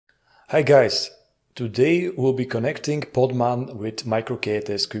Hi guys, today we'll be connecting Podman with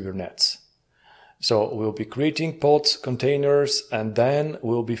microKTS Kubernetes. So we'll be creating pods, containers, and then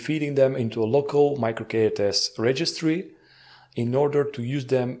we'll be feeding them into a local microKTS registry in order to use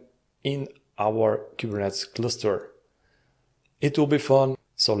them in our Kubernetes cluster. It will be fun,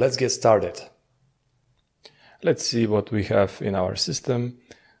 so let's get started. Let's see what we have in our system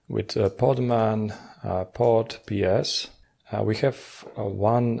with Podman pod ps. We have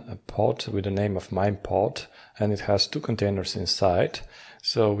one pod with the name of my pod, and it has two containers inside,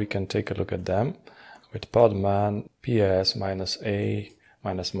 so we can take a look at them with podman ps -a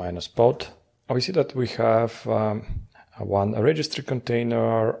 -pod. We see that we have one registry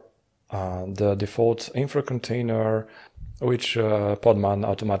container, the default infra container, which Podman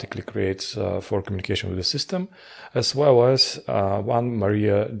automatically creates for communication with the system, as well as one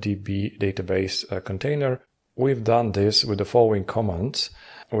MariaDB database container. We've done this with the following commands.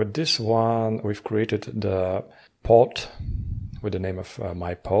 With this one, we've created the pod with the name of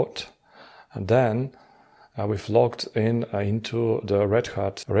my pod, and then we've logged in into the Red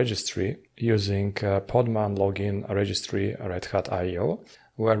Hat registry using Podman login registry Red Hat IO,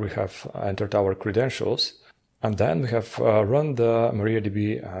 where we have entered our credentials, and then we have run the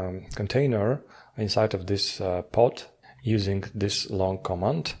MariaDB container inside of this pod using this long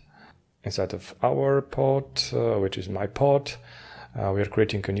command. Inside of our pod, which is my pod, we are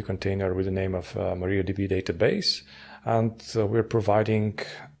creating a new container with the name of MariaDB database, and we're providing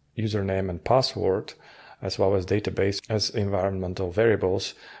username and password as well as database as environmental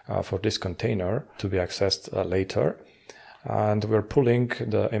variables for this container to be accessed later. And we're pulling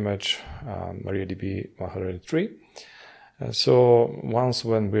the image MariaDB 103. So once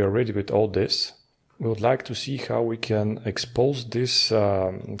when we are ready with all this, we would like to see how we can expose this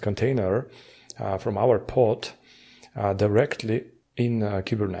container from our pod directly in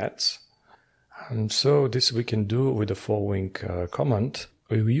Kubernetes. And so this we can do with the following command.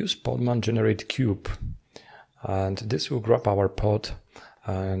 We will use podman generate kube, and this will grab our pod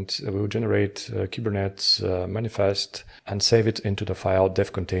and we will generate Kubernetes manifest and save it into the file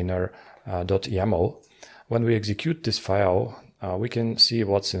devcontainer.yaml. When we execute this file, we can see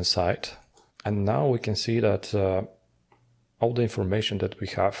what's inside. And now we can see that all the information that we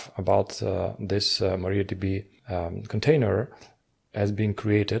have about this MariaDB container has been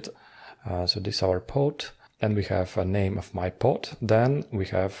created. So this is our pod, and we have a name of my pod. Then we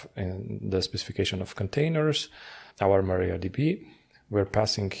have in the specification of containers our MariaDB. We're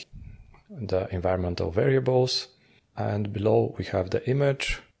passing the environmental variables, and below we have the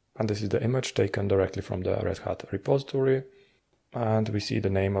image, and this is the image taken directly from the Red Hat repository. And we see the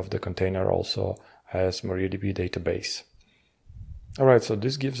name of the container also as MariaDB database. All right, so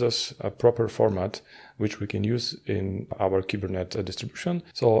this gives us a proper format which we can use in our Kubernetes distribution.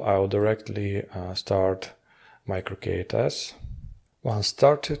 So I'll directly start microKTS. Once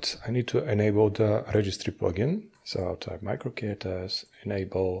started, I need to enable the registry plugin. So I'll type microKTS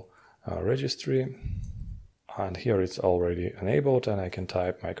enable registry. And here it's already enabled, and I can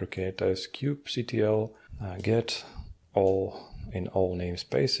type microKTS kubectl get all in all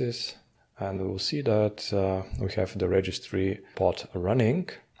namespaces, and we will see that we have the registry pod running.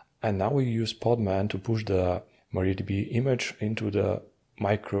 And now we use Podman to push the MariaDB image into the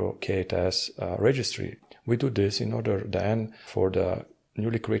microKTS registry. We do this in order then for the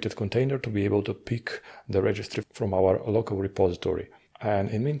newly created container to be able to pick the registry from our local repository. And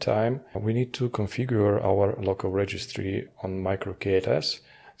in the meantime, we need to configure our local registry on microKTS.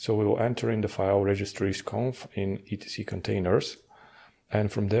 So we will enter in the file registries.conf in etc containers.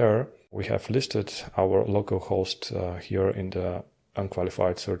 And from there, we have listed our local host here in the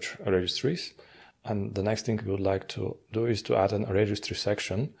unqualified search registries. And the next thing we would like to do is to add a registry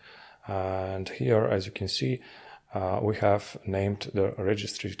section. And here, as you can see, we have named the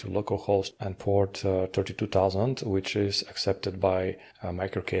registry to localhost and port 32,000, which is accepted by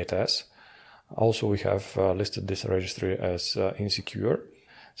microKTS. Also, we have listed this registry as insecure.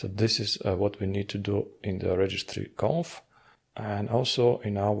 So this is what we need to do in the registry conf. And also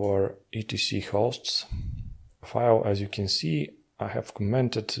in our etc hosts file, as you can see, I have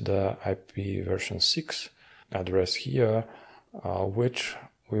commented the IP version 6 address here, which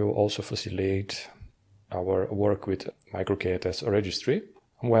will also facilitate our work with microKTS registry.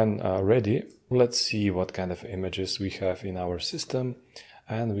 When ready, let's see what kind of images we have in our system.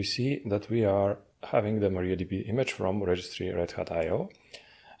 And we see that we are having the MariaDB image from registry Red Hat IO.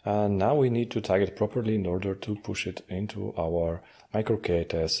 And now we need to tag it properly in order to push it into our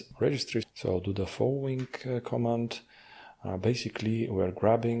microKTS registry. So I'll do the following command. Basically, we're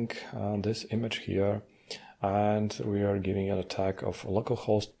grabbing this image here and we are giving it a tag of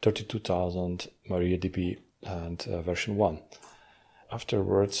localhost 32,000 MariaDB and version 1.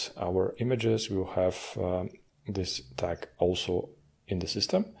 Afterwards, our images will have this tag also in the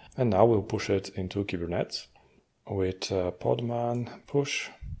system, and now we'll push it into Kubernetes with Podman push,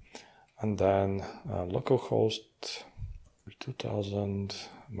 and then localhost 2000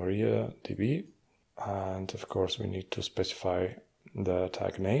 MariaDB, and of course we need to specify the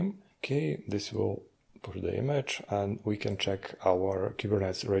tag name. Okay, this will push the image, and we can check our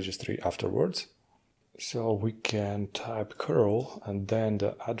Kubernetes registry afterwards. So we can type curl and then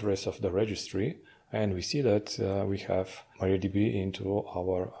the address of the registry, and we see that we have MariaDB into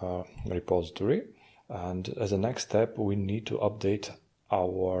our repository. And as a next step, we need to update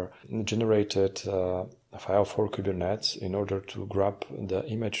our generated file for Kubernetes in order to grab the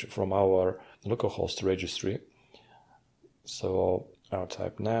image from our localhost registry. So I'll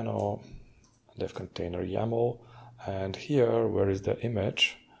type nano dev container YAML, and here where is the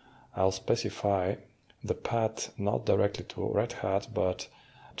image, I'll specify the path not directly to Red Hat but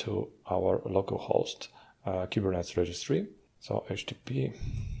to our localhost Kubernetes registry. So HTTP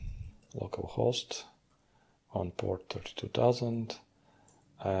localhost on port 32,000,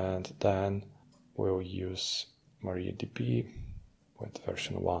 and then we'll use MariaDB with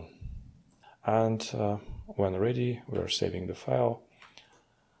version 1. And when ready, we are saving the file.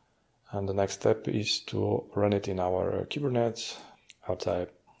 And the next step is to run it in our Kubernetes. I'll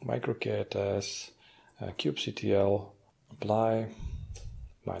type microKTS, kubectl, apply,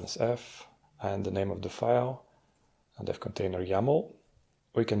 -f, and the name of the file, and dev container YAML.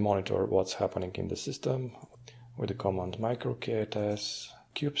 We can monitor what's happening in the system with the command microKTS,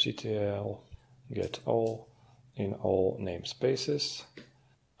 kubectl, get all in all namespaces.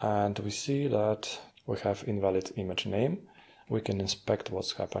 And we see that we have invalid image name. We can inspect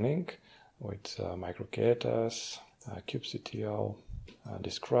what's happening with microKTS, kubectl,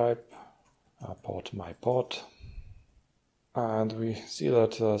 describe, pod my pod. And we see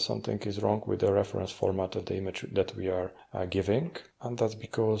that something is wrong with the reference format of the image that we are giving. And that's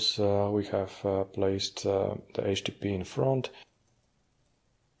because we have placed the HTTP in front.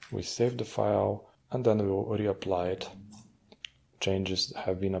 We save the file and then we will reapply it. Changes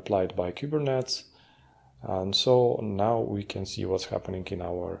have been applied by Kubernetes. And so now we can see what's happening in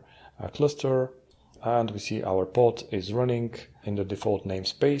our cluster, and we see our pod is running in the default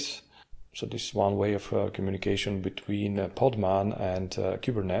namespace. So this is one way of communication between Podman and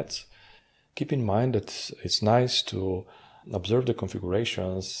Kubernetes. Keep in mind that it's nice to observe the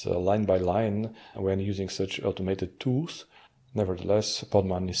configurations line by line when using such automated tools. Nevertheless,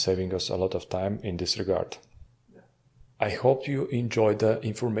 Podman is saving us a lot of time in this regard. I hope you enjoyed the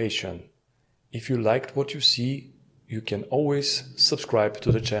information. If you liked what you see, you can always subscribe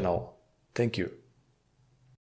to the channel. Thank you.